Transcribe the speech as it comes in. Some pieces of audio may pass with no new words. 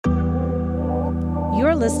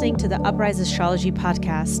You're listening to the Uprise Astrology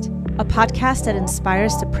Podcast, a podcast that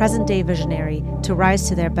inspires the present-day visionary to rise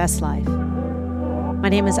to their best life. My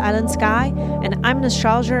name is Island Sky, and I'm an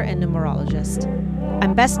astrologer and numerologist.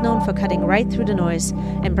 I'm best known for cutting right through the noise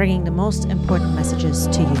and bringing the most important messages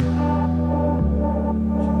to you.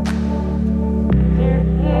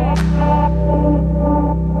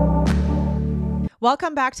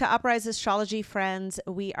 Welcome back to Uprise Astrology, friends.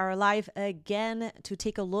 We are live again to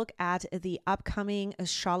take a look at the upcoming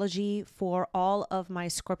astrology for all of my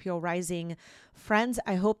Scorpio rising friends.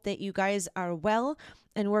 I hope that you guys are well,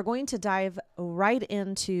 and we're going to dive right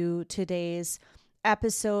into today's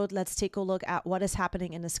episode. Let's take a look at what is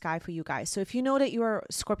happening in the sky for you guys. So if you know that you're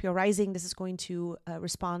Scorpio rising, this is going to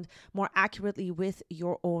respond more accurately with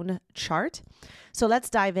your own chart. So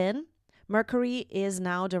let's dive in. Mercury is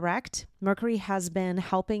now direct. Mercury has been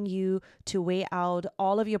helping you to weigh out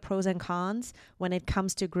all of your pros and cons when it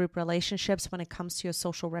comes to group relationships, when it comes to your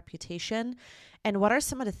social reputation. And what are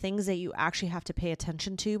some of the things that you actually have to pay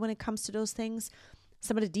attention to when it comes to those things?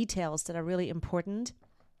 Some of the details that are really important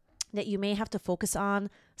that you may have to focus on.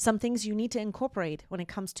 Some things you need to incorporate when it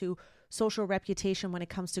comes to social reputation, when it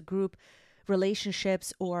comes to group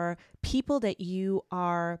relationships or people that you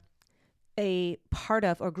are a part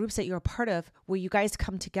of or groups that you're a part of where you guys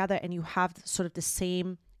come together and you have sort of the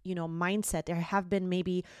same, mindset. There have been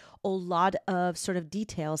maybe a lot of sort of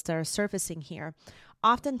details that are surfacing here.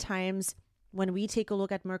 Oftentimes when we take a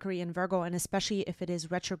look at Mercury in Virgo, and especially if it is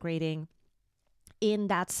retrograding in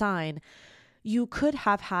that sign, you could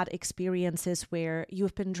have had experiences where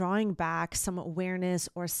you've been drawing back some awareness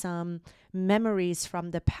or some memories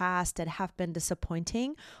from the past that have been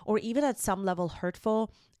disappointing or even at some level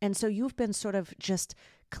hurtful. And so you've been sort of just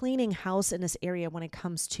cleaning house in this area when it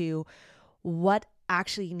comes to what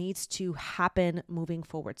actually needs to happen moving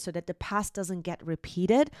forward so that the past doesn't get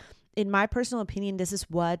repeated. In my personal opinion, this is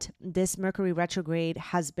what this Mercury retrograde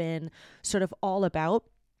has been sort of all about.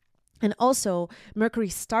 And also, Mercury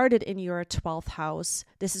started in your 12th house.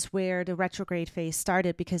 This is where the retrograde phase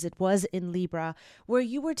started because it was in Libra, where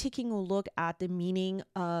you were taking a look at the meaning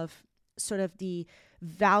of sort of the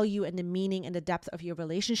value and the meaning and the depth of your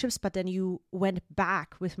relationships. But then you went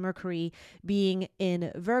back with Mercury being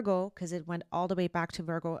in Virgo, because it went all the way back to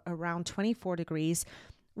Virgo around 24 degrees,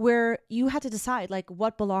 where you had to decide like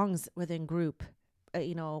what belongs within group,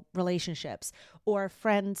 relationships or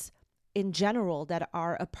friends in general that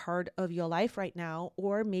are a part of your life right now,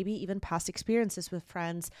 or maybe even past experiences with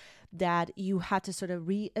friends that you had to sort of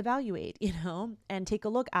reevaluate, and take a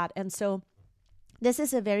look at. And so this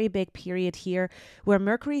is a very big period here where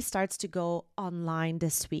Mercury starts to go online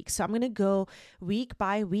this week. So I'm going to go week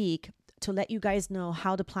by week to let you guys know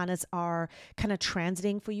how the planets are kind of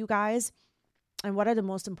transiting for you guys and what are the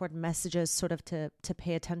most important messages sort of to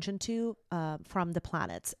pay attention to from the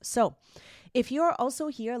planets. So if you're also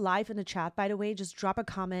here live in the chat, by the way, just drop a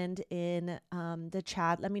comment in the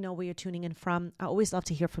chat. Let me know where you're tuning in from. I always love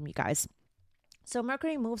to hear from you guys. So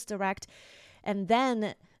Mercury moves direct. And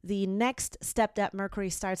then the next step that Mercury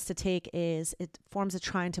starts to take is it forms a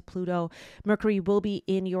trine to Pluto. Mercury will be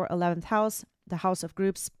in your 11th house, the house of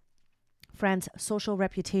groups, friends, social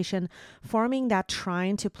reputation, forming that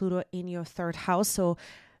trine to Pluto in your 3rd house. So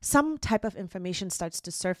some type of information starts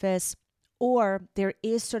to surface, or there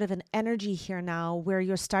is sort of an energy here now where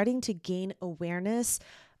you're starting to gain awareness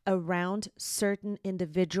around certain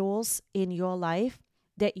individuals in your life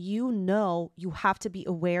that you have to be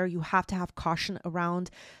aware, you have to have caution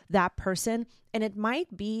around that person. And it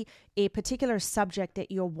might be a particular subject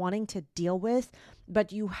that you're wanting to deal with,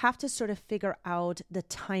 but you have to sort of figure out the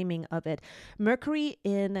timing of it. Mercury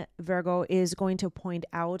in Virgo is going to point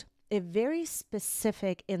out a very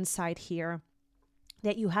specific insight here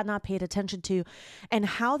that you had not paid attention to, and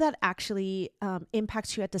how that actually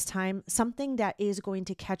impacts you at this time, something that is going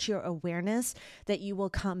to catch your awareness that you will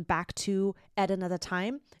come back to at another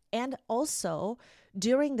time. And also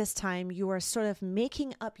during this time, you are sort of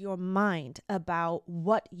making up your mind about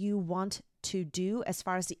what you want to do as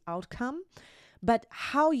far as the outcome. But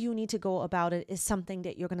how you need to go about it is something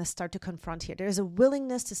that you're going to start to confront here. There's a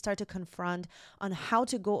willingness to start to confront on how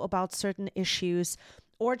to go about certain issues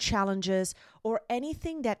or challenges or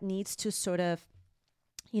anything that needs to sort of,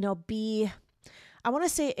 be, I want to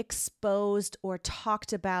say exposed or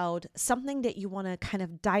talked about, something that you want to kind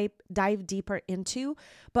of dive deeper into.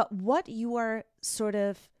 But what you are sort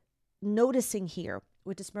of noticing here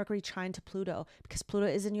with this Mercury trine to Pluto, because Pluto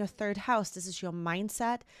is in your 3rd house, this is your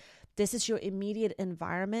mindset, this is your immediate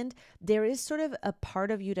environment. There is sort of a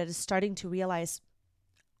part of you that is starting to realize,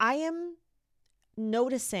 I am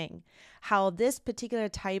noticing how this particular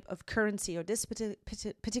type of currency or this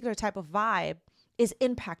particular type of vibe is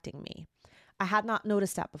impacting me. I had not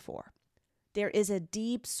noticed that before. There is a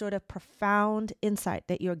deep sort of profound insight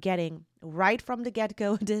that you're getting right from the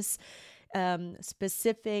get-go this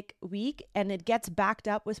specific week, and it gets backed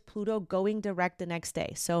up with Pluto going direct the next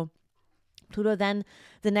day. So Pluto then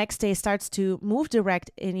the next day starts to move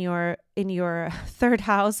direct in your third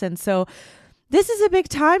house. And so this is a big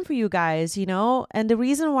time for you guys, and the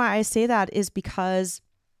reason why I say that is because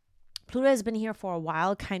Pluto has been here for a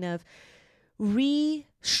while, kind of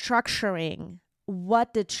restructuring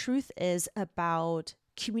what the truth is about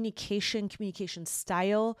communication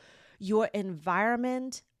style, your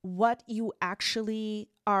environment, what you actually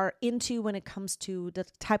are into when it comes to the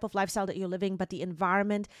type of lifestyle that you're living, but the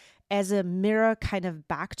environment as a mirror kind of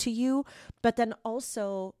back to you. But then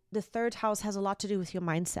also the third house has a lot to do with your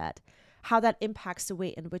mindset, how that impacts the way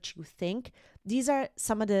in which you think. These are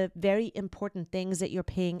some of the very important things that you're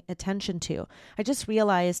paying attention to. I just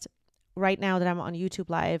realized right now that I'm on YouTube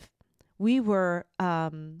Live, we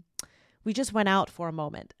just went out for a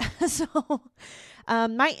moment. So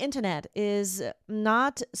my internet is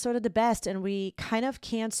not sort of the best, and we kind of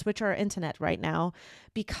can't switch our internet right now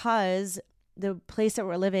because the place that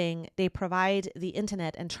we're living, they provide the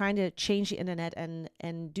internet, and trying to change the internet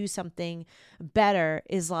and do something better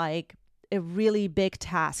is like a really big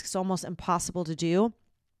task. It's almost impossible to do.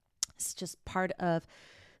 It's just part of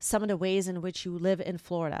some of the ways in which you live in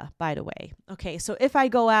Florida, by the way. Okay, so if I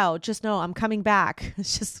go out, just know I'm coming back.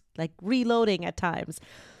 It's just like reloading at times.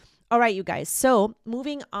 All right, you guys. So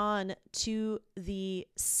moving on to the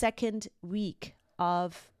second week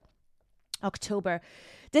of October.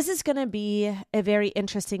 This is going to be a very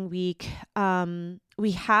interesting week.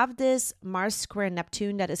 We have this Mars square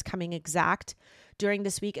Neptune that is coming exact during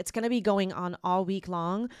this week. It's going to be going on all week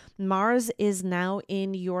long. Mars is now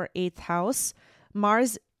in your 8th house.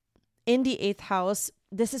 Mars in the 8th house,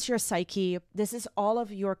 this is your psyche. This is all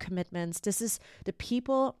of your commitments. This is the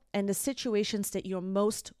people and the situations that you're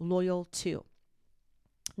most loyal to.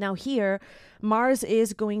 Now here, Mars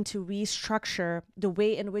is going to restructure the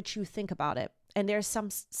way in which you think about it. And there's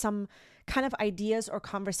some kind of ideas or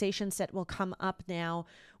conversations that will come up now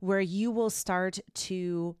where you will start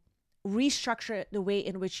to restructure the way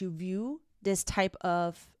in which you view this type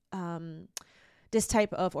of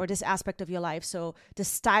or this aspect of your life. So the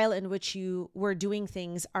style in which you were doing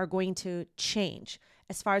things are going to change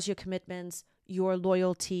as far as your commitments, your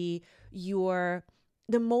loyalty, the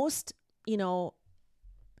most,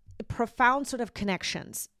 profound sort of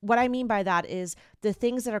connections. What I mean by that is the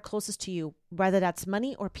things that are closest to you, whether that's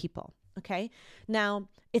money or people. Okay. Now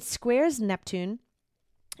it squares Neptune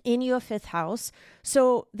in your 5th house.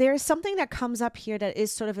 So there's something that comes up here that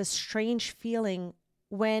is sort of a strange feeling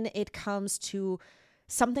when it comes to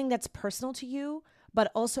something that's personal to you,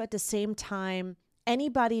 but also at the same time,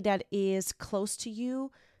 anybody that is close to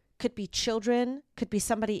you, could be children, could be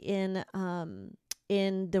somebody in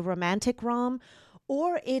the romantic realm,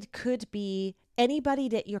 or it could be anybody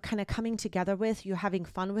that you're kind of coming together with, you're having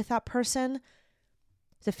fun with that person.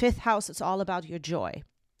 The 5th house is all about your joy.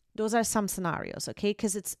 Those are some scenarios, okay?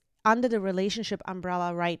 Because it's under the relationship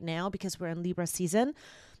umbrella right now because we're in Libra season.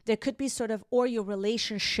 There could be sort of, or your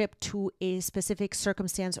relationship to a specific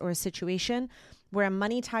circumstance or a situation where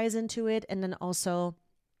money ties into it. And then also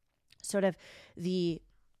sort of the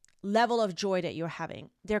level of joy that you're having.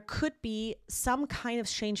 There could be some kind of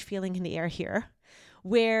strange feeling in the air here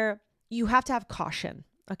where you have to have caution.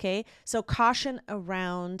 Okay. So caution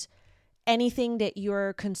around anything that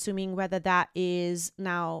you're consuming, whether that is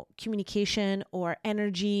now communication or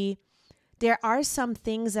energy. There are some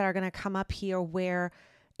things that are going to come up here where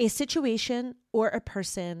a situation or a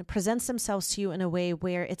person presents themselves to you in a way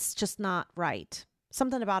where it's just not right.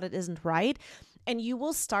 Something about it isn't right. And you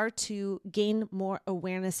will start to gain more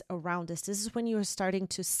awareness around this. This is when you're starting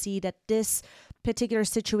to see that this particular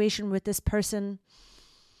situation with this person,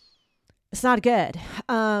 it's not good.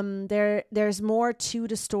 There's more to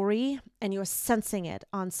the story, and you're sensing it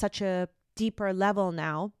on such a deeper level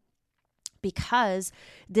now because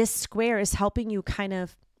this square is helping you kind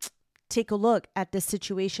of take a look at this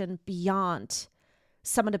situation beyond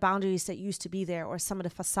some of the boundaries that used to be there, or some of the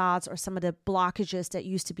facades, or some of the blockages that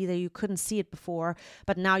used to be there. You couldn't see it before,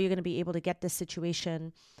 but now you're going to be able to get this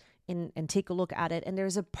situation and take a look at it. And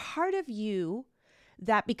there's a part of you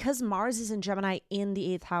that, because Mars is in Gemini in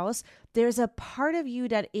the 8th house, there's a part of you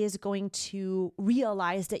that is going to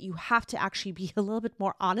realize that you have to actually be a little bit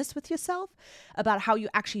more honest with yourself about how you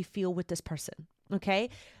actually feel with this person. Okay.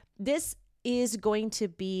 This is going to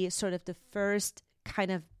be sort of the first kind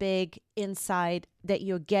of big insight that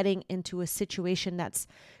you're getting into a situation that's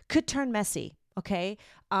could turn messy. Okay.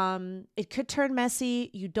 It could turn messy.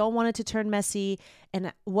 You don't want it to turn messy.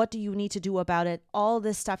 And what do you need to do about it? All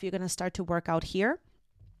this stuff you're going to start to work out here.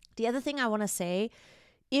 The other thing I want to say,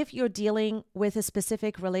 if you're dealing with a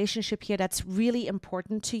specific relationship here that's really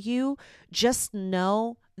important to you, just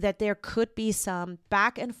know that there could be some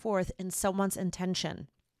back and forth in someone's intention.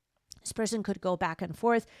 This person could go back and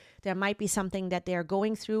forth. There might be something that they're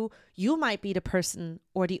going through. You might be the person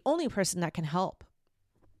or the only person that can help.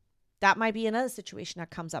 That might be another situation that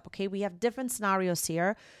comes up. Okay, we have different scenarios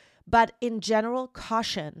here. But in general,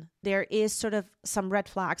 caution. There is sort of some red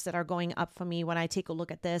flags that are going up for me when I take a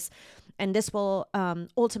look at this. And this will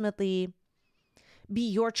ultimately be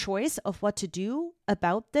your choice of what to do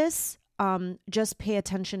about this. Just pay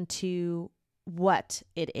attention to what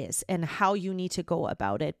it is and how you need to go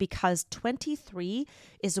about it, because 23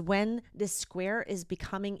 is when this square is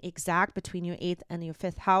becoming exact between your 8th and your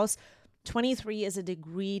 5th house. 23 is a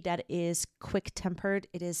degree that is quick-tempered.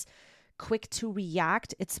 It is quick to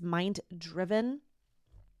react. It's mind-driven.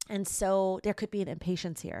 And so there could be an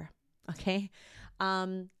impatience here, okay?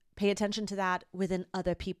 Pay attention to that within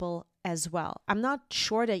other people as well. I'm not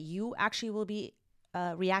sure that you actually will be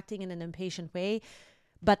reacting in an impatient way,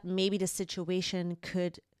 but maybe the situation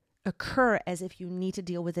could occur as if you need to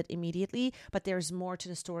deal with it immediately, but there's more to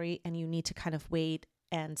the story and you need to kind of wait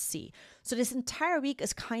and see. So this entire week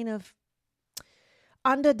is kind of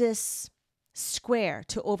under this square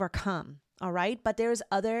to overcome, all right? But there's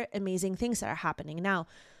other amazing things that are happening. Now,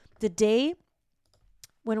 the day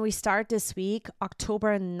when we start this week,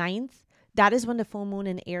 October 9th, that is when the full moon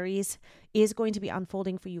in Aries is going to be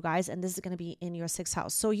unfolding for you guys, and this is going to be in your 6th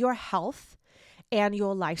house. So your health and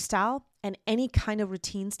your lifestyle and any kind of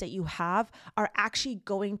routines that you have are actually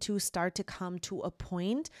going to start to come to a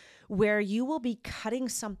point where you will be cutting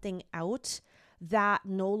something out that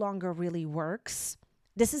no longer really works.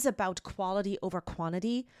 This is about quality over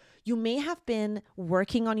quantity. You may have been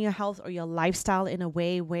working on your health or your lifestyle in a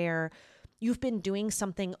way where you've been doing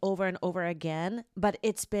something over and over again, but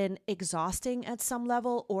it's been exhausting at some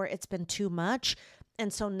level or it's been too much.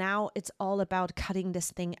 And so now it's all about cutting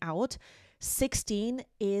this thing out. 16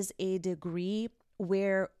 is a degree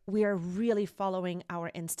where we are really following our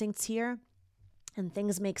instincts here, and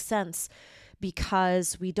things make sense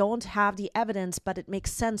because we don't have the evidence, but it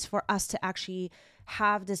makes sense for us to actually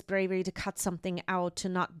have this bravery to cut something out, to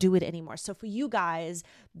not do it anymore. So for you guys,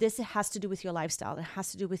 this has to do with your lifestyle. It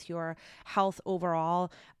has to do with your health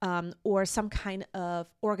overall, or some kind of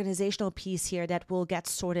organizational piece here that will get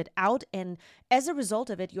sorted out. And as a result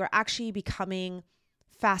of it, you're actually becoming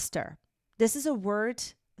faster. This is a word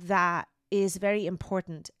that is very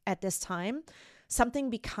important at this time. Something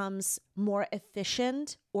becomes more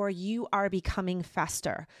efficient or you are becoming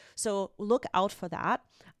faster. So look out for that.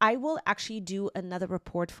 I will actually do another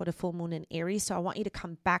report for the full moon in Aries. So I want you to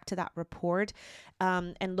come back to that report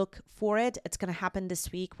and look for it. It's going to happen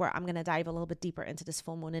this week where I'm going to dive a little bit deeper into this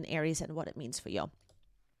full moon in Aries and what it means for you.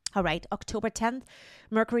 All right, October 10th,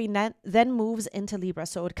 Mercury then moves into Libra.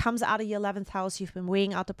 So it comes out of your 11th house. You've been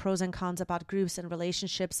weighing out the pros and cons about groups and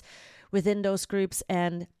relationships within those groups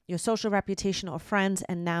and your social reputation or friends.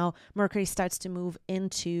 And now Mercury starts to move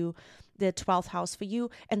into the 12th house for you.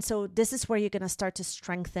 And so this is where you're going to start to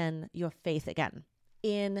strengthen your faith again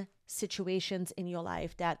in situations in your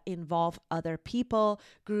life that involve other people,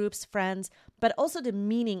 groups, friends, but also the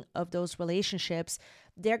meaning of those relationships.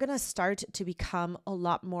 They're going to start to become a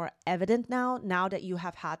lot more evident now that you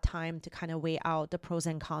have had time to kind of weigh out the pros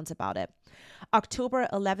and cons about it. October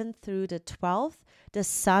 11th through the 12th, the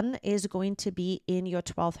sun is going to be in your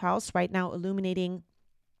 12th house right now, illuminating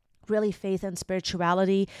really faith and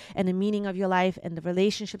spirituality and the meaning of your life and the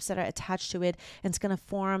relationships that are attached to it. And it's going to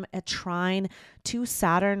form a trine to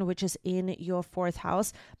Saturn, which is in your 4th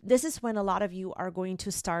house. This is when a lot of you are going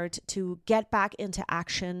to start to get back into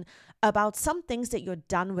action about some things that you're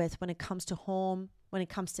done with when it comes to home, when it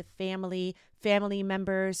comes to family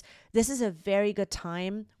members. This is a very good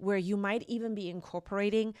time where you might even be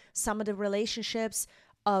incorporating some of the relationships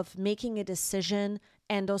of making a decision,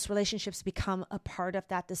 and those relationships become a part of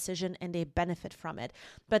that decision and they benefit from it.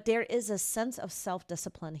 But there is a sense of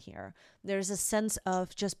self-discipline here. There's a sense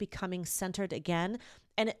of just becoming centered again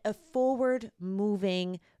and a forward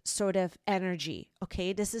moving sort of energy.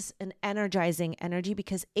 Okay, this is an energizing energy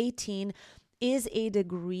because 18 is a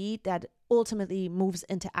degree that ultimately moves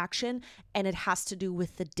into action, and it has to do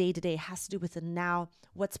with the day-to-day, has to do with the now,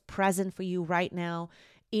 what's present for you right now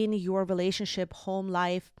in your relationship, home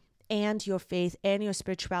life, and your faith and your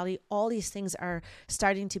spirituality. All these things are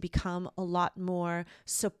starting to become a lot more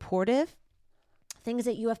supportive things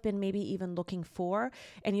that you have been maybe even looking for,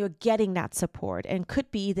 and you're getting that support. And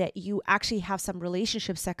could be that you actually have some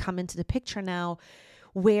relationships that come into the picture now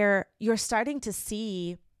where you're starting to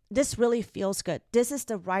see this really feels good. This is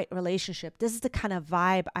the right relationship. This is the kind of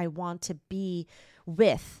vibe I want to be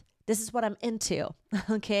with. This is what I'm into,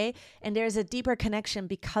 okay? And there's a deeper connection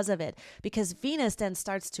because of it, because Venus then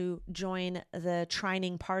starts to join the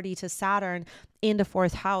trining party to Saturn in the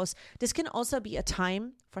 4th house. This can also be a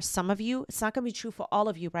time for some of you. It's not going to be true for all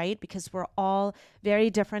of you, right? Because we're all very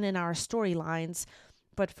different in our storylines.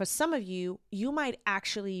 But for some of you, you might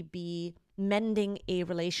actually be mending a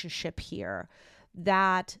relationship here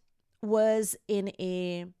that was in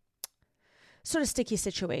a sort of sticky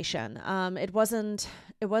situation. It wasn't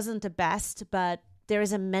the best, but there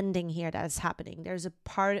is a mending here that is happening. There's a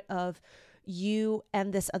part of you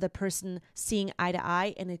and this other person seeing eye to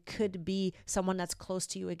eye, and it could be someone that's close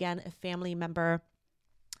to you, again, a family member,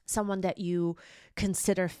 someone that you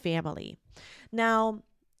consider family. Now,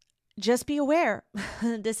 just be aware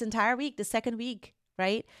this entire week, the second week,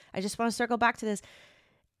 right? I just want to circle back to this.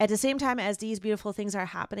 At the same time as these beautiful things are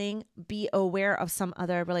happening, be aware of some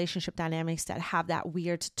other relationship dynamics that have that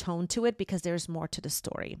weird tone to it, because there's more to the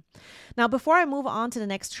story. Now, before I move on to the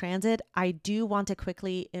next transit, I do want to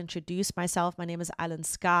quickly introduce myself. My name is Island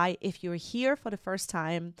Sky. If you're here for the first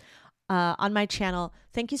time on my channel,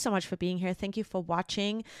 thank you so much for being here. Thank you for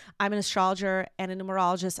watching. I'm an astrologer and a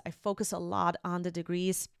numerologist. I focus a lot on the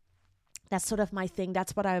degrees. That's sort of my thing.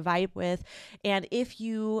 That's what I vibe with. And if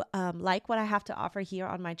you like what I have to offer here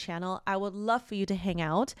on my channel, I would love for you to hang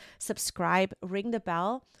out, subscribe, ring the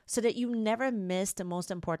bell so that you never miss the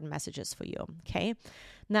most important messages for you. Okay.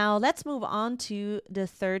 Now let's move on to the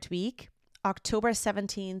 3rd week, October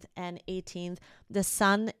 17th and 18th. The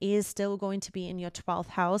sun is still going to be in your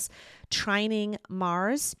 12th house, trining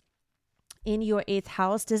Mars in your 8th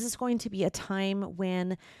house. This is going to be a time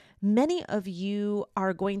when many of you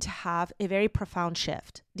are going to have a very profound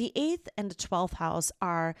shift. The 8th and the 12th house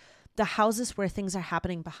are the houses where things are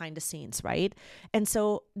happening behind the scenes, right? And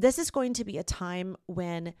so this is going to be a time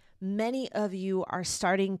when many of you are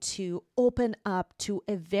starting to open up to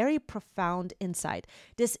a very profound insight.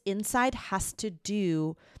 This insight has to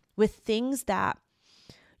do with things that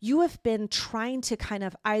you have been trying to kind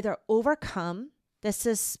of either overcome. This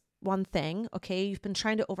is one thing, okay? You've been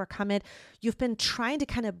trying to overcome it. You've been trying to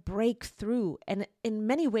kind of break through. And in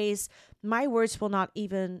many ways, my words will not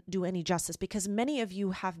even do any justice, because many of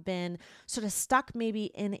you have been sort of stuck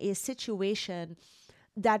maybe in a situation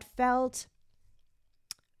that felt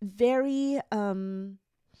very, I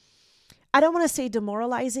don't want to say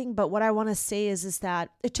demoralizing, but what I want to say is that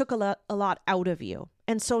it took a lot out of you.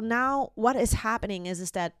 And so now what is happening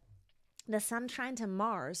is that the sun trine to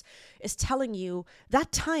Mars is telling you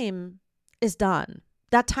that time is done.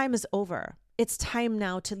 That time is over. It's time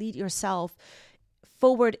now to lead yourself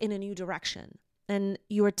forward in a new direction. And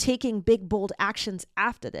you are taking big, bold actions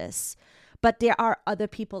after this. But there are other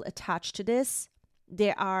people attached to this.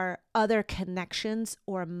 There are other connections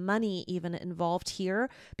or money even involved here,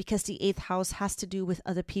 because the 8th house has to do with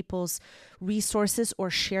other people's resources or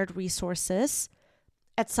shared resources.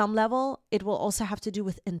 At some level, it will also have to do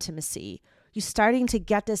with intimacy. You're starting to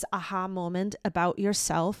get this aha moment about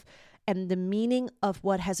yourself and the meaning of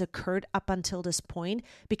what has occurred up until this point.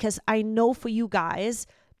 Because I know for you guys,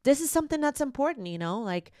 this is something that's important,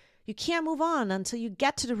 like you can't move on until you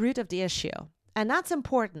get to the root of the issue. And that's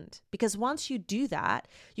important, because once you do that,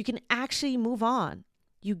 you can actually move on.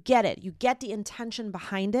 You get it. You get the intention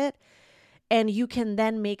behind it, and you can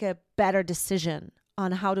then make a better decision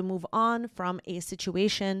on how to move on from a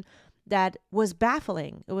situation that was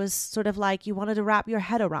baffling. It was sort of like you wanted to wrap your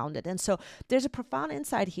head around it. And so there's a profound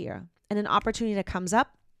insight here and an opportunity that comes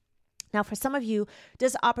up. Now, for some of you,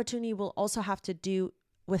 this opportunity will also have to do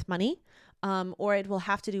with money, or it will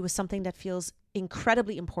have to do with something that feels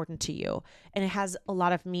incredibly important to you, and it has a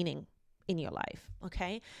lot of meaning in your life.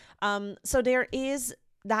 Okay. So there is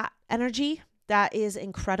that energy that is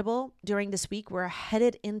incredible during this week. We're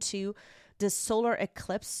headed into the solar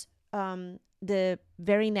eclipse the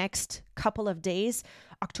very next couple of days,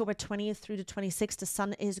 October 20th through the 26th. The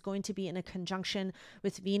sun is going to be in a conjunction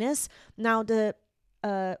with Venus. Now, the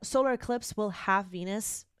solar eclipse will have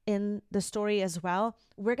Venus in the story as well.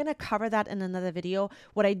 We're going to cover that in another video.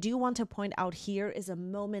 What I do want to point out here is a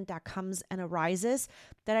moment that comes and arises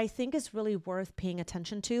that I think is really worth paying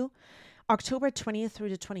attention to. October 20th through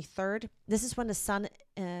the 23rd, this is when the sun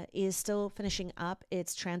is still finishing up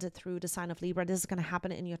its transit through the sign of Libra. This is going to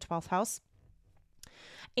happen in your 12th house.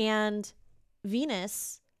 And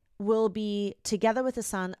Venus will be together with the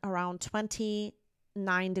sun around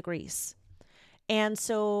 29 degrees. And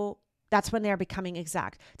so That's when they're becoming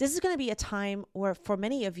exact. This is going to be a time where for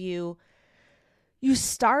many of you, you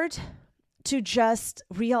start to just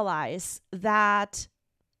realize that,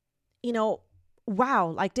 wow,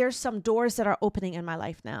 like there's some doors that are opening in my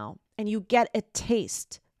life now. And you get a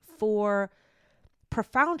taste for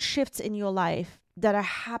profound shifts in your life that are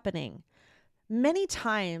happening. Many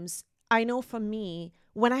times, I know for me,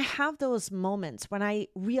 when I have those moments, when I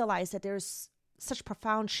realize that there's such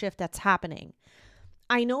profound shift that's happening,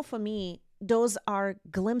 I know for me, those are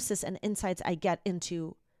glimpses and insights I get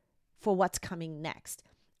into for what's coming next.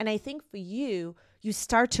 And I think for you, you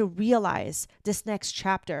start to realize this next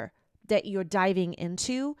chapter that you're diving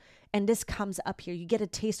into, and this comes up here. You get a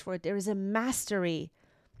taste for it. There is a mastery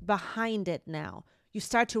behind it now. You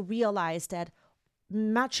start to realize that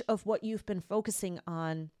much of what you've been focusing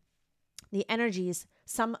on, the energies,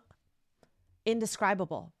 some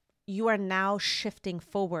indescribable, you are now shifting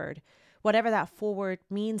forward. Whatever that forward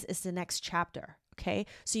means is the next chapter. Okay.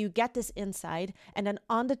 So you get this insight. And then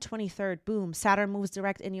on the 23rd, boom, Saturn moves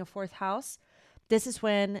direct in your 4th house. This is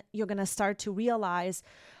when you're going to start to realize,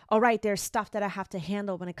 all right, there's stuff that I have to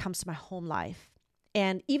handle when it comes to my home life.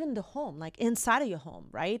 And even the home, like inside of your home,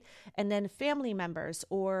 right? And then family members,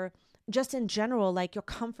 or just in general, like your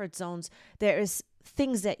comfort zones, there is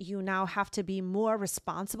things that you now have to be more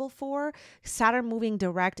responsible for. Saturn moving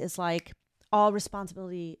direct is like all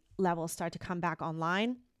responsibility levels start to come back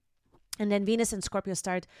online. And then Venus and Scorpio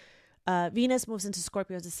Venus moves into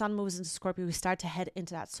Scorpio, the sun moves into Scorpio. We start to head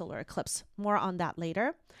into that solar eclipse. More on that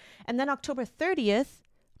later. And then October 30th,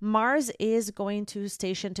 Mars is going to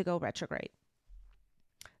station to go retrograde.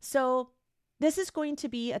 So this is going to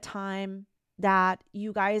be a time that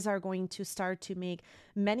you guys are going to start to make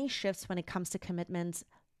many shifts when it comes to commitments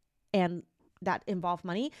and that involve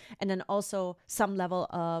money, and then also some level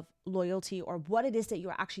of loyalty or what it is that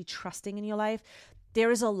you're actually trusting in your life.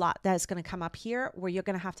 There is a lot that is going to come up here where you're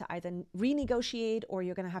going to have to either renegotiate or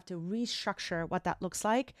you're going to have to restructure what that looks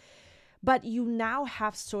like. But you now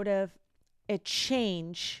have sort of a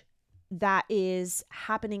change that is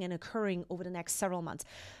happening and occurring over the next several months.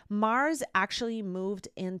 Mars actually moved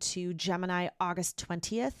into Gemini August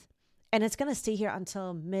 20th, and it's going to stay here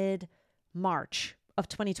until mid-March of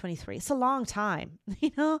 2023. It's a long time,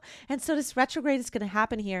 And so this retrograde is going to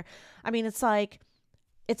happen here. I mean, it's like,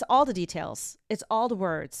 it's all the details. It's all the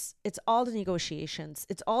words. It's all the negotiations.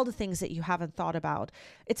 It's all the things that you haven't thought about.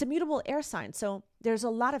 It's a mutable air sign. So there's a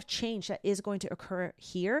lot of change that is going to occur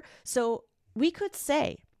here. So we could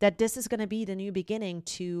say that this is going to be the new beginning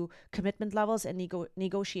to commitment levels and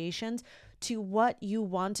negotiations to what you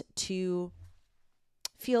want to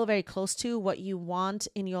feel very close to, what you want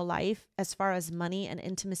in your life as far as money and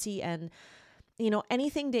intimacy and,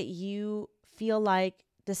 anything that you feel like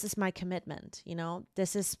this is my commitment,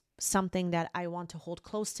 this is something that I want to hold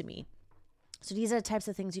close to me. So these are the types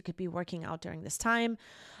of things you could be working out during this time.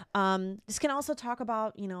 This can also talk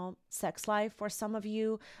about, sex life for some of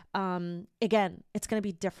you. Again, it's going to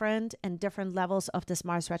be different and different levels of this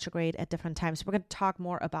Mars retrograde at different times. We're going to talk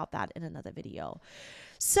more about that in another video.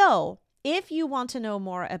 So if you want to know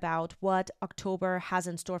more about what October has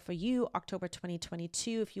in store for you, October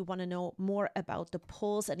 2022, if you want to know more about the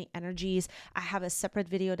pulls and the energies, I have a separate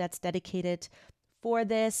video that's dedicated for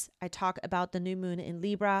this. I talk about the new moon in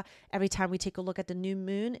Libra. Every time we take a look at the new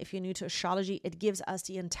moon, if you're new to astrology, it gives us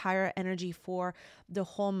the entire energy for the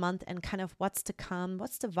whole month and kind of what's to come,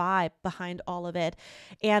 what's the vibe behind all of it.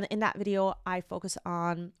 And in that video, I focus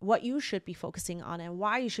on what you should be focusing on and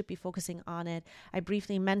why you should be focusing on it. I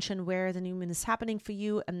briefly mention where the new moon is happening for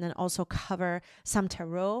you and then also cover some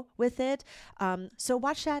tarot with it. So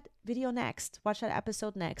watch that video next, watch that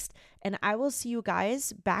episode next, and I will see you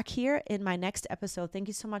guys back here in my next episode. Thank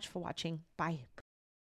you so much for watching. Bye.